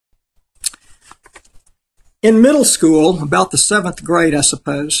In middle school, about the 7th grade, I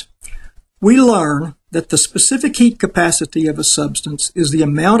suppose, we learn that the specific heat capacity of a substance is the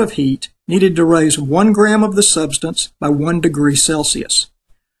amount of heat needed to raise 1 gram of the substance by 1 degree Celsius.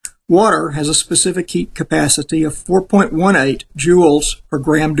 Water has a specific heat capacity of 4.18 joules per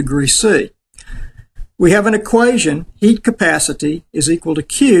gram degree C. We have an equation, heat capacity is equal to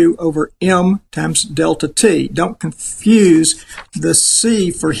Q over M times delta T. Don't confuse the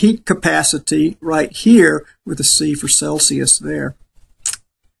C for heat capacity right here with the C for Celsius there.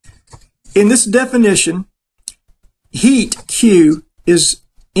 In this definition, heat, Q, is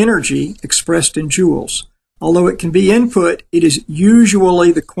energy expressed in joules. Although it can be input, it is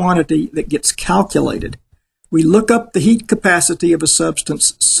usually the quantity that gets calculated. We look up the heat capacity of a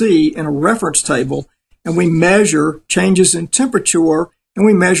substance C in a reference table, and we measure changes in temperature, and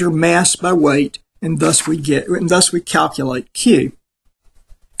we measure mass by weight, and thus we calculate Q.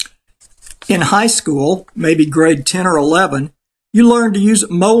 In high school, maybe grade 10 or 11, you learn to use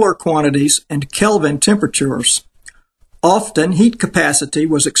molar quantities and Kelvin temperatures. Often, heat capacity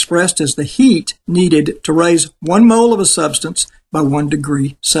was expressed as the heat needed to raise 1 mole of a substance by 1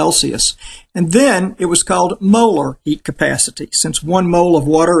 degree Celsius. And then it was called molar heat capacity. Since 1 mole of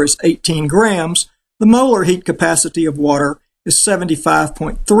water is 18 grams, the molar heat capacity of water is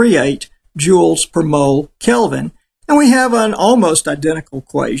 75.38 joules per mole Kelvin. And we have an almost identical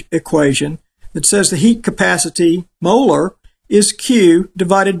equation that says the heat capacity, molar, is Q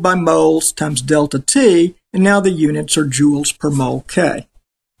divided by moles times delta T, and now the units are joules per mole K.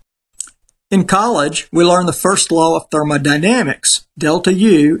 In college, we learn the first law of thermodynamics. Delta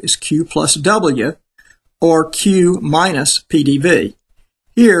U is Q plus W, or Q minus PDV.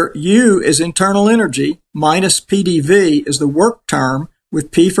 Here, U is internal energy, minus PDV is the work term,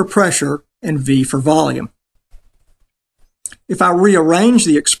 with P for pressure and V for volume. If I rearrange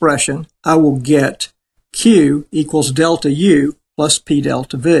the expression, I will get Q equals delta U plus P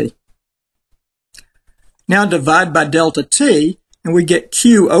delta V. Now divide by delta T, and we get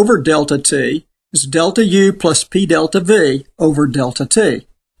Q over delta T is delta U plus P delta V over delta T.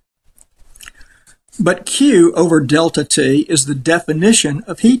 But Q over delta T is the definition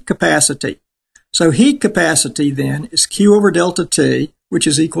of heat capacity. So heat capacity then is Q over delta T, which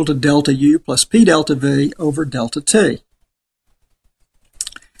is equal to delta U plus P delta V over delta T.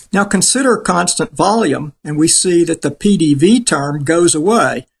 Now consider constant volume, and we see that the PDV term goes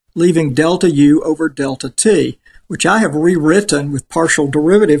away, leaving delta U over delta T, which I have rewritten with partial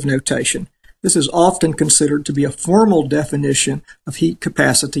derivative notation. This is often considered to be a formal definition of heat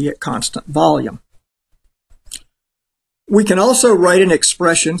capacity at constant volume. We can also write an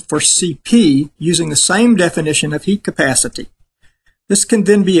expression for Cp using the same definition of heat capacity. This can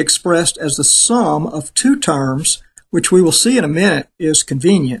then be expressed as the sum of two terms, which we will see in a minute is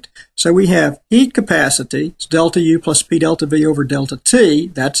convenient. So we have heat capacity, it's delta U plus P delta V over delta T.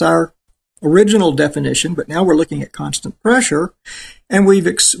 That's our original definition, but now we're looking at constant pressure, and we've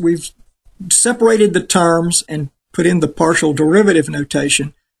separated the terms and put in the partial derivative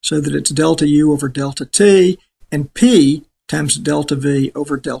notation so that it's delta U over delta T and P times delta V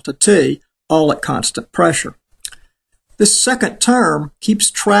over delta T, all at constant pressure. This second term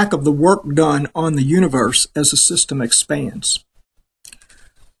keeps track of the work done on the universe as the system expands.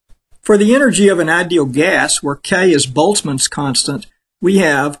 For the energy of an ideal gas, where K is Boltzmann's constant, we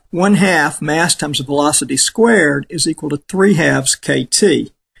have 1/2 mass times velocity squared is equal to 3/2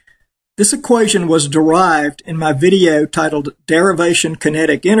 kT. This equation was derived in my video titled Derivation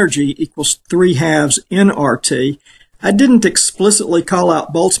Kinetic Energy equals 3/2 nRT. I didn't explicitly call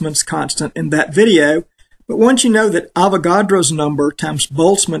out Boltzmann's constant in that video, but once you know that Avogadro's number times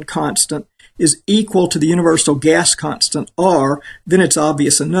Boltzmann constant is equal to the universal gas constant R, then it's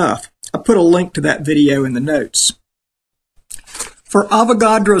obvious enough. I put a link to that video in the notes. For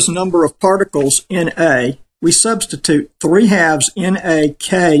Avogadro's number of particles, Na, we substitute 3/2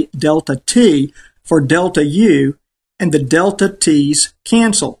 NaK delta T for delta U, and the delta T's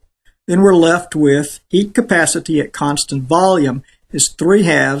cancel. Then we're left with heat capacity at constant volume is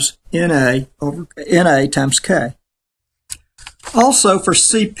 3/2 Na times K. Also for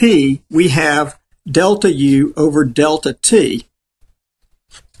Cp, we have delta U over delta T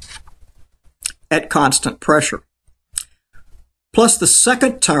at constant pressure, plus the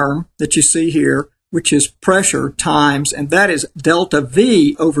second term that you see here, which is pressure times, and that is delta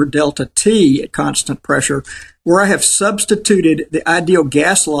V over delta T at constant pressure, where I have substituted the ideal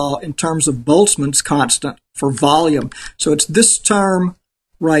gas law in terms of Boltzmann's constant for volume. So it's this term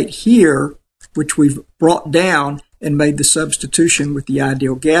right here, which we've brought down and made the substitution with the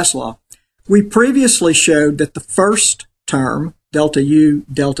ideal gas law. We previously showed that the first term, delta U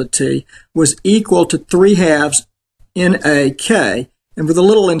delta T was equal to 3/2 NaK. And with a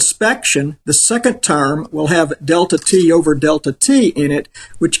little inspection, the second term will have delta T over delta T in it,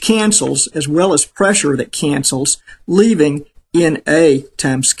 which cancels, as well as pressure that cancels, leaving Na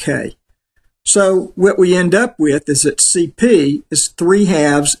times K. So what we end up with is that Cp is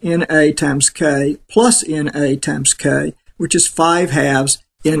 3/2 Na times K plus Na times K, which is 5/2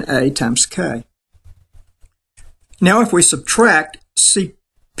 Na times K. Now if we subtract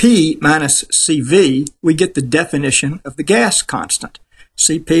Cp minus Cv, we get the definition of the gas constant.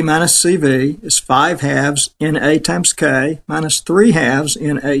 Cp minus Cv is 5/2 Na times K minus 3/2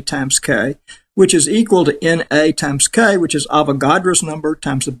 Na times K, which is equal to Na times K, which is Avogadro's number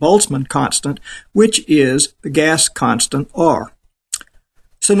times the Boltzmann constant, which is the gas constant R.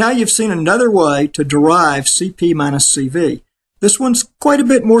 So now you've seen another way to derive Cp minus Cv. This one's quite a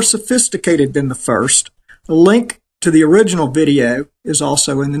bit more sophisticated than the first. A link to the original video is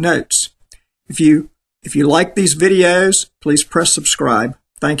also in the notes. If you like these videos, please press subscribe.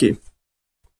 Thank you.